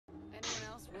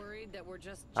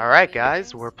Alright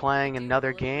guys, we're playing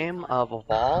another game of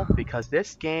Evolve because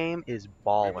this game is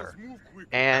baller.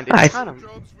 And it's Nice. kind of...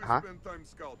 Huh?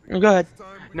 Go ahead.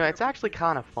 No, it's actually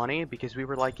kind of funny because we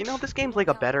were like, you know, this game's like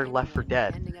a better Left 4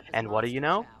 Dead. And what do you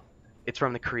know? It's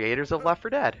from the creators of Left 4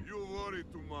 Dead.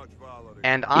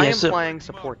 And I am playing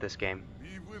support this game.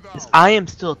 I am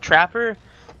still Trapper,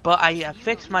 but I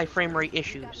fixed my frame rate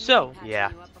issue. So,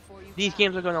 Yeah. these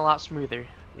games are going a lot smoother.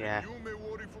 Yeah.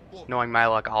 Knowing my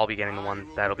luck, I'll be getting the one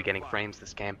that'll be getting frames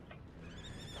this game.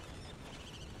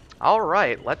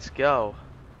 Alright, let's go.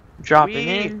 Dropping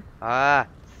in.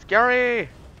 Scary!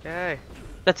 Yay.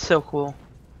 That's so cool.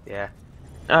 Yeah.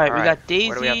 Alright, we got Daisy.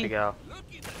 Where do we have to go?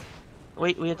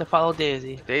 Wait, we have to follow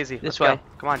Daisy. Daisy, this let's way. Go.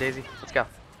 Come on, Daisy. Let's go.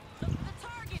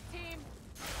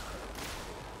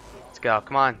 Let's go.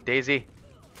 Come on, Daisy.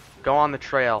 Go on the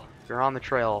trail. You're on the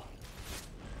trail,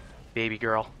 baby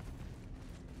girl.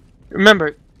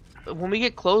 Remember, when we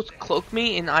get close, cloak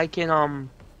me and I can,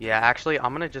 Yeah, actually,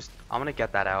 I'm gonna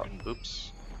get that out.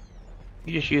 Oops.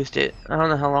 You just used it. I don't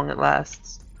know how long it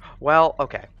lasts. Well,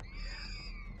 okay.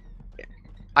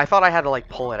 I thought I had to, like,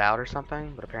 pull it out or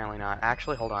something, but apparently not.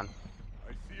 Actually, hold on.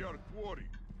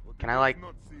 Can I, like...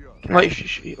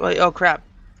 Wait, oh crap.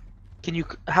 Can you,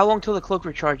 how long till the cloak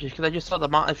recharges? Because I just saw the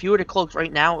if you were to cloak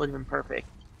right now, it would have been perfect.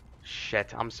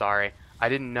 Shit, I'm sorry. I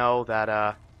didn't know that,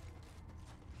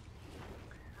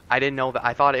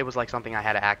 I thought it was like something I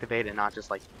had to activate and not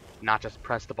just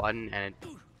press the button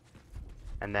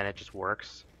and then it just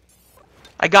works.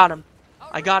 I got him.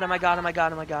 I got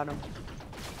him.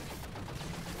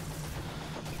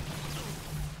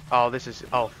 Oh, this is,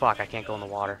 oh fuck, I can't go in the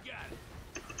water.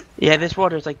 Yeah, this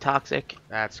water is like toxic.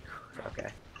 That's, okay.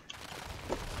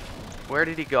 Where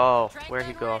did he go? Where'd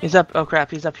he go? He's up, oh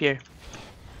crap, he's up here.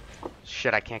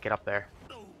 Shit, I can't get up there.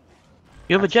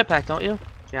 You have a jetpack, don't you?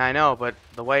 Yeah, I know, but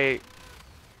the way...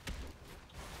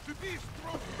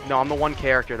 No, I'm the one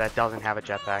character that doesn't have a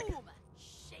jetpack.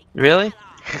 Really?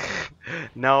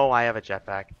 No, I have a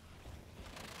jetpack.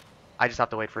 I just have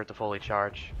to wait for it to fully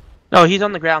charge. No, he's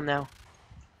on the ground now.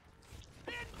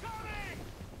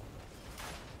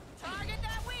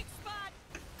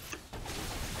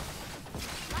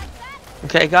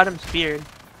 Okay, I got him speared.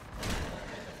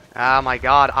 Oh my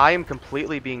god, I am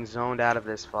completely being zoned out of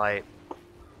this fight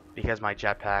because my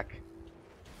jetpack.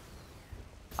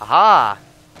 Aha!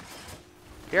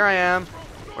 Here I am.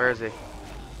 Where is he?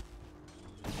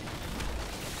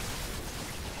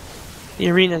 The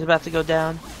arena's about to go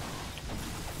down.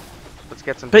 Let's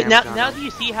get some But now, damage on him. do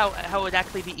you see how it would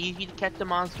actually be easy to catch the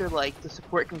monster? Like, the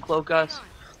support can cloak us.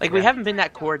 Like, Yeah. we haven't been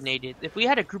that coordinated. If we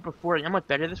had a group of 4, how much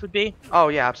better this would be? Oh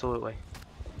yeah, absolutely.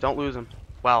 Don't lose him.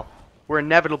 Well, we're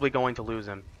inevitably going to lose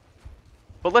him.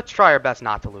 But let's try our best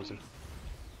not to lose him.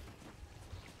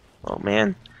 Oh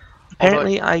man.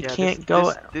 Apparently Although, I yeah, can't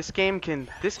go This game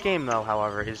though,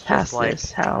 however, is past just like...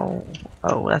 this. How?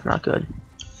 Oh, that's not good.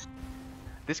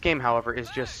 This game, however, is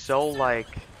just so like...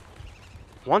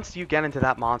 Once you get into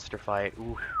that monster fight,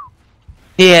 ooh,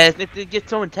 Yeah, it gets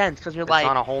so intense because you're it's like,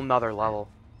 on a whole nother level.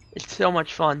 it's so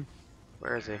much fun.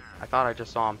 Where is he? I thought I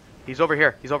just saw him. He's over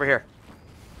here. He's over here.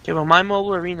 Okay, well my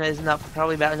mobile arena isn't up for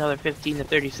probably about another 15 to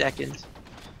 30 seconds.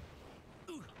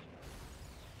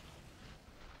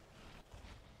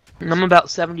 And I'm about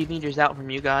 70 meters out from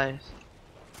you guys.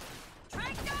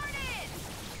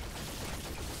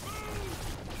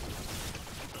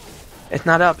 It's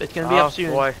not up. It's gonna be up soon.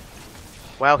 Oh boy.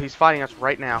 Well, he's fighting us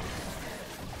right now.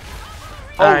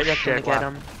 Alright, Oh that's gonna shit! get Wow.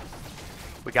 him.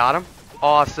 We got him.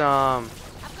 Awesome.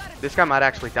 This guy might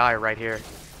actually die right here.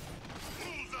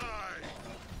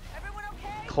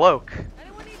 Cloak.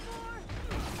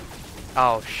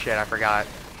 Oh shit! I forgot.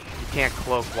 You can't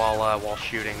cloak while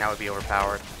shooting. That would be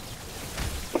overpowered.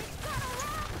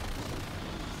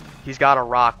 He's got a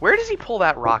rock. Where does he pull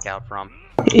that rock out from?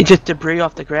 It's just debris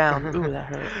off the ground. Ooh, that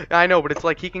hurt. I know, but it's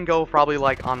like he can go probably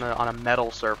like on a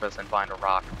metal surface and find a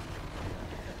rock.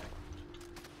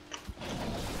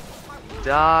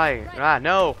 Die! Ah,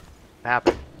 no! What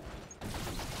happened?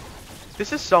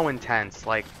 This is so intense.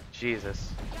 Like,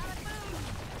 Jesus.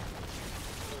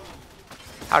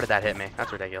 How did that hit me?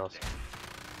 That's ridiculous.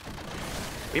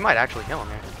 We might actually kill him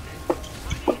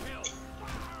here.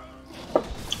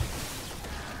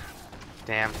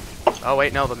 Damn. Oh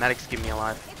wait, no, the medic's keeping me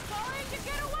alive.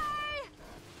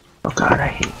 Oh god, I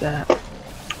hate that.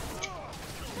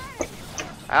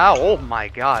 Ow, oh my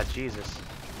god, Jesus.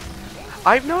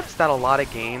 I've noticed that a lot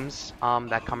of games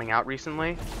that coming out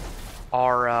recently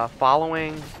are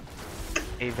following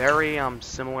a very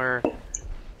similar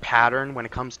pattern when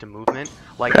it comes to movement.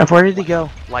 Like, Where did he go?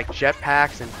 like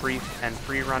jetpacks and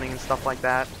free running and stuff like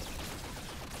that.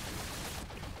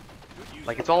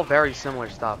 Like, it's all very similar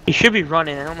stuff. He should be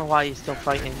running. I don't know why he's still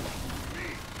fighting.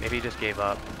 Maybe he just gave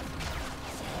up.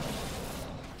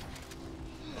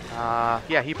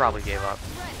 Yeah, he probably gave up.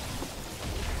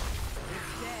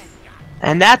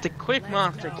 And that's a quick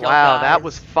monster kill, Wow, guys. that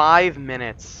was 5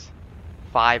 minutes.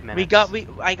 5 minutes.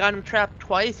 I got him trapped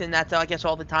twice, and that's, I guess,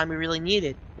 all the time we really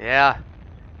needed. Yeah.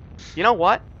 You know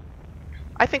what?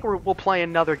 I think we'll play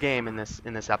another game in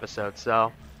this episode.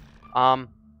 So,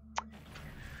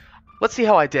 let's see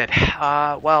how I did.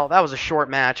 Well, that was a short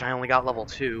match. I only got level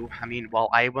 2. I mean, well,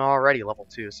 I'm already level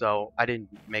 2, so I didn't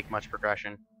make much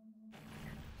progression.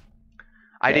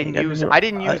 I didn't use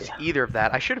either of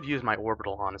that. I should have used my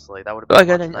orbital, honestly. That would have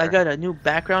been I got a new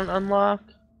background unlock.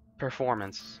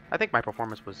 Performance. I think my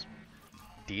performance was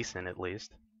decent, at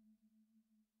least.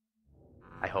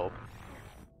 I hope.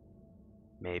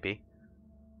 Maybe.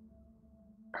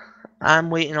 I'm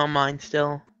waiting on mine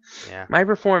still. Yeah. My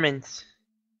performance.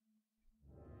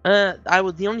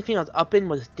 The only thing I was upping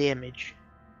was damage.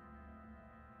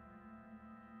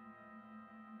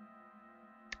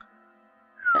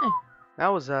 Okay. That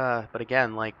was but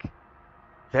again, like,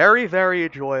 very, very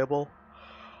enjoyable.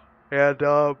 And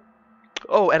oh,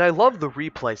 and I love the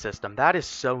replay system. That is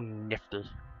so nifty.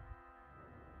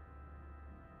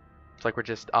 It's like we're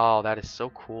just, oh, that is so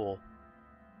cool.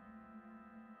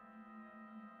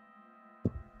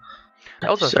 That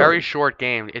was a very short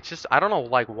game. It's just, I don't know,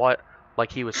 like, what,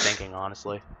 like, he was thinking,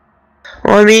 honestly.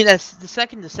 Well, I mean, that's the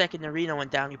second arena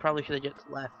went down, you probably should have just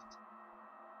left.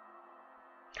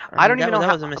 I don't even know that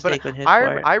how, was a mistake on his I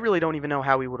part. I really don't even know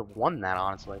how he would have won that,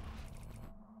 honestly.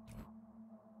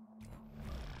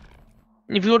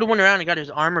 If he would have went around and got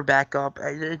his armor back up,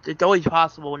 it's always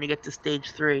possible when you get to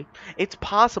stage 3. It's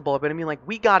possible, but I mean, like,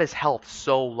 we got his health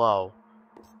so low.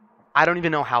 I don't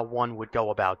even know how one would go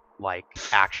about, like,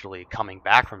 actually coming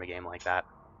back from a game like that.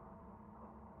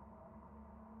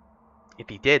 If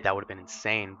he did, that would have been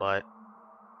insane, but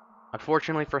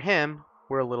unfortunately for him,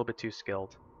 we're a little bit too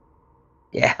skilled.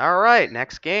 Yeah. Alright,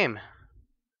 next game.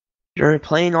 You're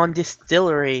playing on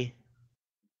Distillery.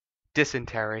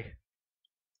 Dysentery.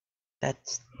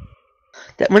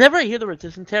 Whenever I hear the word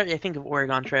Dysentery, I think of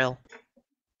Oregon Trail.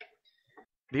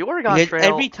 The Oregon Trail.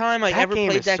 Every time I ever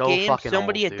played that so game,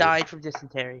 somebody old, had died from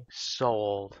dysentery. So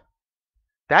old.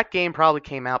 That game probably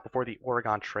came out before the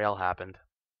Oregon Trail happened.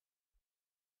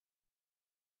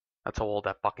 That's how old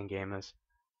that fucking game is.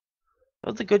 It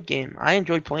was a good game. I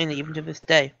enjoyed playing it even to this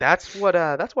day. That's what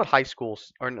high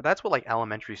schools, or that's what, like,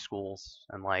 elementary schools,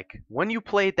 and, like, when you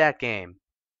played that game.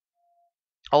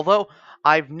 Although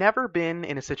I've never been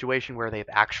in a situation where they've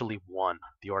actually won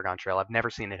the Oregon Trail. I've never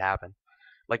seen it happen.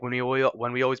 Like, when we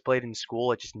always played in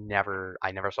school,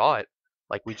 I never saw it.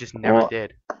 Like, we just never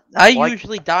did. I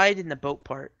usually died in the boat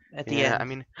part at the end. I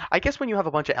mean, I guess when you have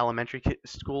a bunch of elementary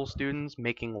school students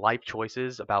making life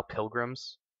choices about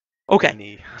pilgrims.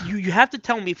 Okay, you have to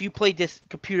tell me if you played this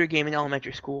computer game in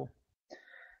elementary school.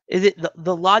 Is it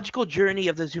the logical journey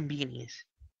of the Zumbinis?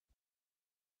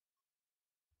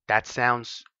 That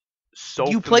sounds so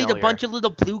You familiar. played a bunch of little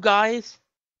blue guys?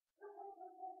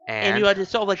 And you had to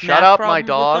solve, like, shut math up, my problems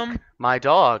dog. with them? My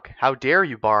dog. How dare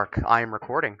you bark? I am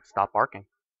recording. Stop barking.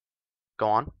 Go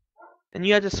on. And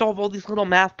you had to solve all these little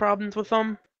math problems with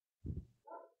them?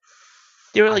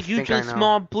 They were like usually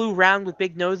small, blue, round with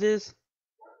big noses.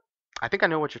 I think I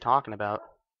know what you're talking about.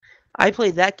 I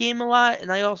played that game a lot,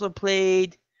 and I also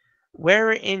played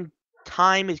Where in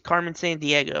Time is Carmen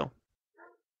Sandiego.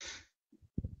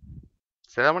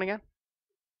 Say that one again?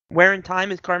 Where in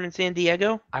Time is Carmen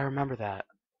Sandiego? I remember that.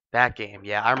 That game.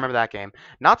 Yeah, I remember that game.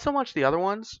 Not so much the other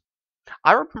ones.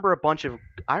 I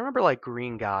remember like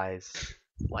green guys.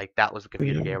 Like, that was a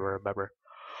computer game I remember.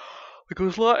 Like, it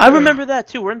was like, I remember that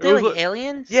too. Weren't they like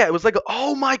aliens? Yeah, it was like,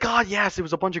 oh my god, yes, it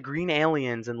was a bunch of green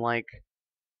aliens and like,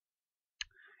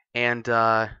 and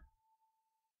oh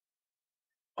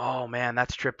man,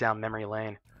 that's a trip down memory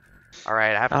lane. All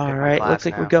right, I have to pick my class looks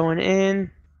like now. we're going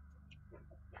in.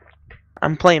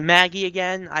 I'm playing Maggie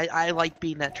again. I like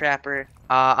being that trapper.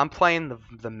 I'm playing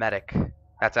the medic.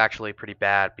 That's actually pretty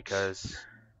bad because,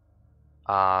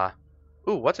 ooh,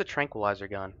 what's a tranquilizer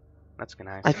gun? That's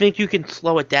nice. I think you can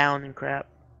slow it down and crap.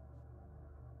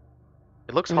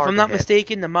 It looks hard. If I'm not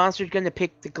mistaken, the monster's gonna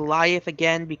pick the Goliath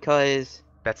again because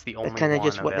that's the only one kind of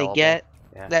just what they get.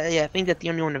 Yeah. I think that's the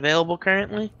only one available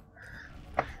currently.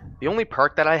 The only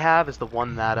perk that I have is the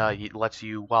one that lets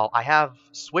you. Well, I have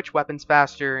switch weapons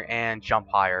faster and jump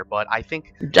higher, but I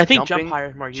think jump higher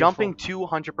is more useful. Jumping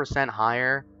 200%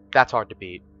 higher, that's hard to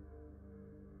beat.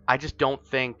 I just don't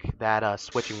think that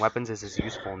switching weapons is as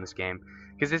useful in this game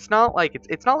because it's not like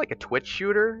a twitch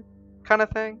shooter kind of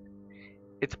thing.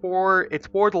 It's more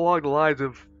along the lines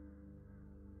of,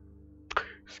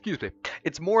 excuse me.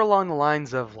 It's more along the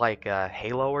lines of like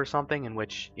Halo or something, in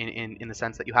which in the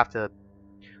sense that you have to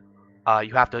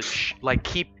like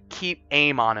keep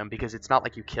aim on him, because it's not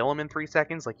like you kill him in 3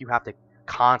 seconds. Like you have to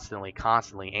constantly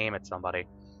aim at somebody.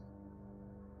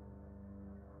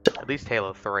 At least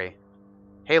Halo 3.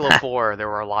 Halo 4, there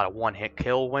were a lot of one-hit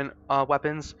kill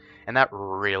weapons, and that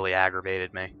really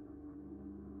aggravated me.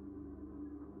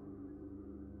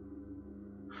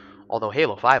 Although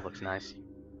Halo 5 looks nice.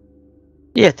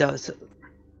 Yeah, it does.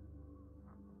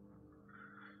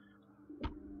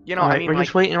 You know, All right, I mean, we're like,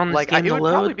 just waiting on this game it to would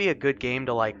load. probably be a good game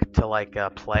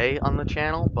to play on the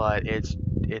channel, but it's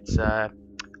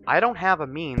I don't have a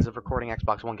means of recording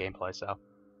Xbox One gameplay, so.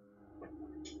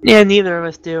 Yeah, neither of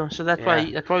us do. So that's Yeah. why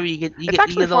you get It's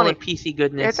actually all the funny. PC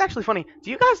goodness. It's actually funny. Do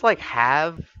you guys like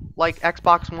have like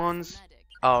Xbox Ones?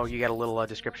 Oh, you get a little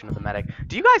description of the medic.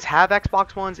 Do you guys have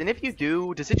Xbox Ones? And if you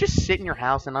do, does it just sit in your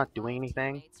house and not doing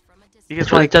anything? Because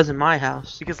That's what like it does in my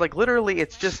house. because like literally,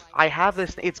 it's just I have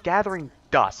this. It's gathering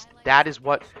dust. That is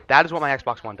what my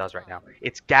Xbox One does right now.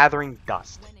 It's gathering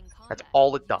dust. That's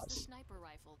all it does.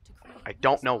 I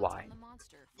don't know why.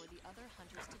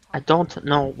 I don't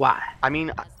know why. I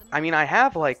mean, I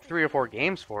have like 3 or 4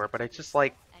 games for it, but it's just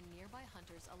like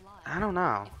I don't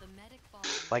know.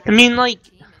 Like I mean, like,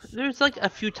 there's like a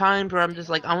few times where I'm just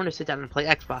like, I want to sit down and play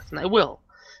Xbox, and I will.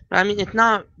 But I mean, it's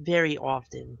not very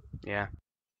often. Yeah.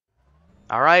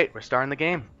 All right, we're starting the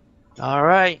game. All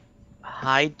right,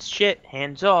 hide shit,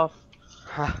 hands off.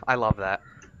 I love that.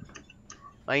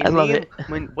 Like, I love it.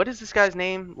 What is this guy's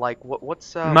name? Like,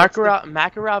 what's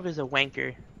Makarov is a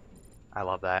wanker. I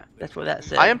love that. That's what that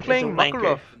says. I am It's a playing wanker.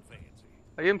 Makarov.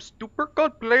 I am Super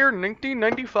God Player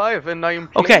 1995, and I am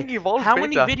playing Okay, Evolved how Beta.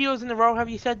 many videos in a row have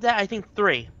you said that? I think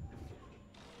 3.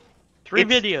 3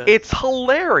 videos. It's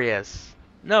hilarious.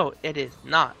 No, it is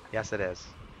not. Yes, it is.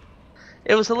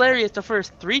 It was hilarious the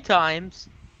first 3 times.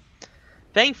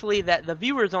 Thankfully, that the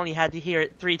viewers only had to hear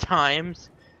it 3 times,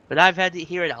 but I've had to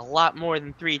hear it a lot more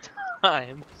than 3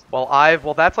 times.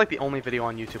 Well, that's like the only video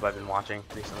on YouTube I've been watching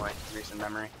recently, recent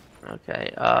memory.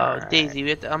 Okay, Alright. Daisy,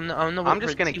 I'm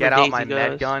just gonna get out my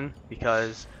med gun,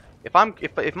 because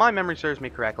if my memory serves me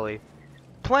correctly,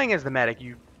 playing as the medic,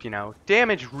 you know,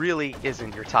 damage really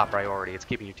isn't your top priority. It's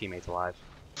keeping your teammates alive.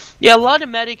 Yeah, a lot of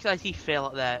medics I see fail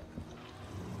at that.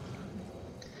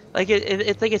 Like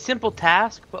it's like a simple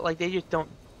task, but like they just don't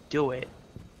do it.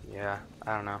 Yeah,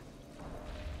 I don't know.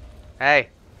 Hey,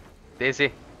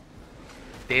 Daisy.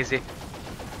 Daisy.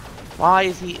 Why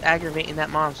is he aggravating that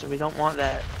monster? We don't want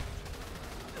that.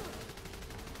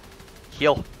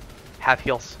 Heal. Have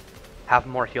heals. Have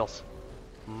more heals.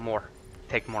 More.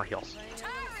 Take more heals.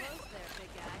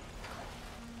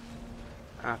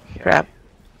 Okay. Crap.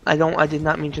 I did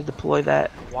not mean to deploy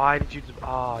that. Why did you?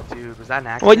 Oh, dude, was that an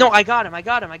accident? Oh, wait, no, I got him.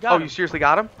 Oh, you seriously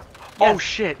got him? Yes. Oh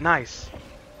shit, nice.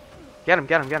 Get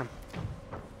him.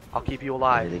 I'll keep you Where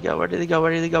alive. did he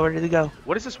go?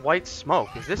 What is this white smoke?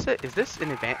 Is this an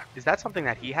advan? Is that something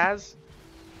that he has?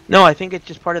 No, I think it's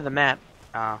just part of the map.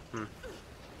 Hmm.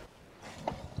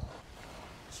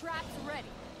 Traps ready.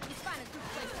 Let's find a good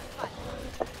place to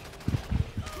fight.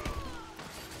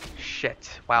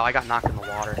 Shit. Wow, I got knocked in the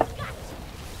water.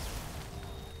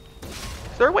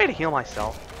 Is there a way to heal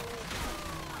myself?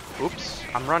 Oops,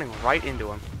 I'm running right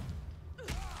into him.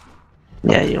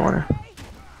 Yeah, you wanna.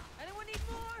 Anyone need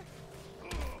more?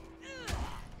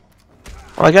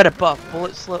 Oh, I got a buff.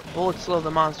 Bullets slow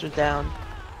the monsters down.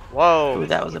 Whoa. Ooh,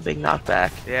 that was a big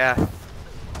knockback. Yeah.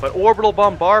 But orbital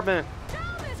bombardment.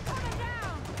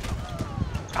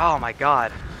 Oh my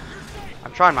god.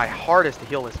 I'm trying my hardest to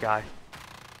heal this guy.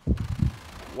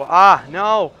 Well,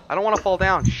 no. I don't want to fall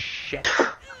down. Shit.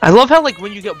 I love how, like,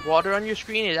 when you get water on your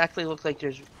screen, it actually looks like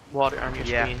there's water on your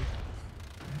screen.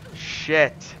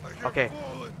 Shit. Okay.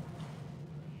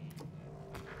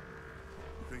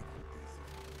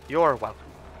 You're welcome.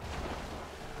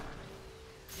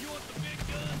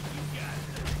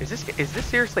 Is this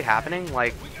seriously happening?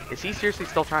 Like, is he seriously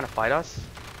still trying to fight us?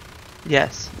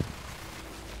 Yes.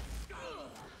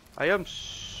 I am.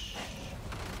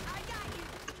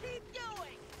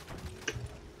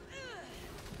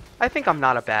 I think I'm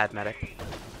not a bad medic.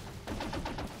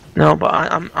 No, but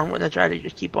I'm gonna try to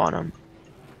just keep on him.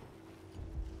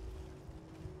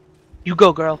 You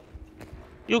go, girl.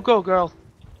 You go, girl.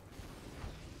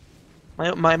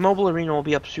 My mobile arena will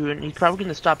be up soon. He's probably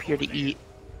gonna stop here to eat.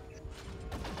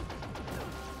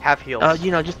 Have heals. You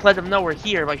know, just let him know we're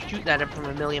here by shooting at him from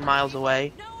a million miles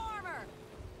away. No armor.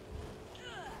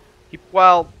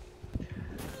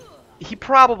 He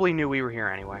probably knew we were here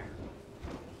anyway.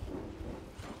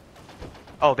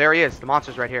 Oh, there he is. The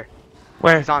monster's right here.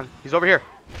 Where? He's on. He's over here.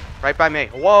 Right by me.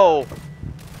 Whoa.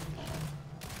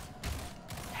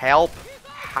 Help.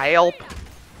 Help.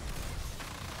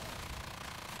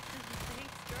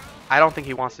 I don't think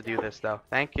he wants to do this, though.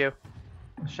 Thank you.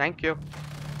 Thank you.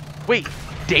 Wait,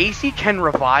 Daisy can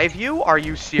revive you? Are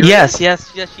you serious?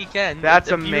 Yes, she can. That's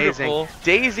It's amazing. beautiful.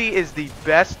 Daisy is the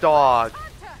best dog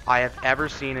I have ever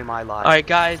seen in my life. Alright,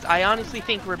 guys, I honestly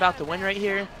think we're about to win right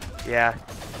here. Yeah.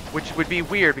 Which would be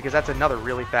weird because that's another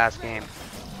really fast game.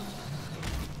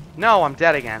 No, I'm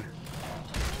dead again.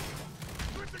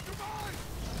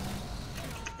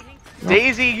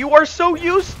 Daisy, you are so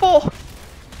useful!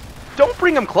 Don't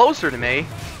bring him closer to me.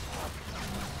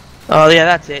 Oh, yeah,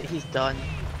 that's it. He's done.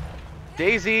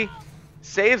 Daisy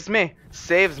saves me.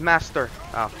 Saves master.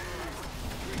 Oh.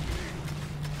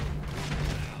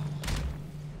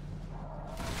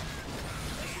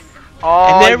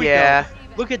 Oh, And there we yeah. go.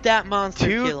 Look at that monster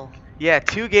kill. Yeah,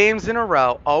 2 games in a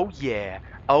row. Oh, yeah.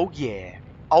 Oh, yeah.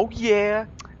 Oh, yeah.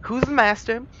 Who's the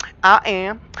master? I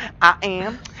am. I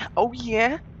am. Oh,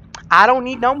 yeah. I don't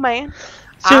need no man.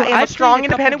 So I am I a strong, played a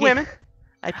couple independent woman.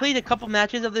 I played a couple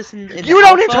matches of this in You the don't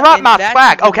alpha, interrupt and my that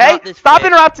swag, was okay? not this Stop shit.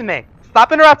 interrupting me.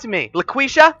 Stop interrupting me.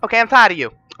 LaQuisha, okay, I'm tired of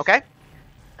you, okay?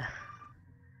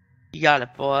 You got it,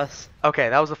 boss. Okay,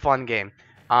 that was a fun game.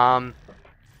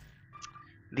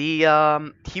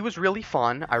 He was really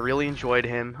fun. I really enjoyed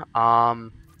him.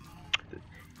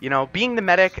 You know, being the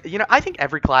medic, you know, I think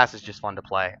every class is just fun to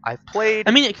play. I've played.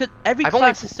 I mean, it could every I've only-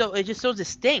 class is so just so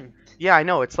distinct. Yeah, I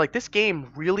know. It's like this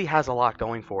game really has a lot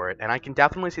going for it, and I can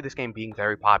definitely see this game being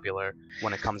very popular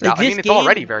when it comes Like, out. I this mean, it's game-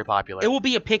 already very popular. It will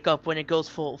be a pickup when it goes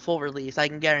full release. I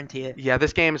can guarantee it. Yeah,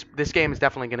 this game is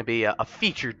definitely going to be a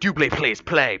feature. Dooblay plays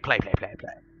play.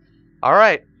 All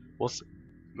right, we'll see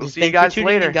you Thanks for guys tuning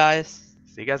later. in, guys.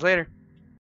 See you guys later.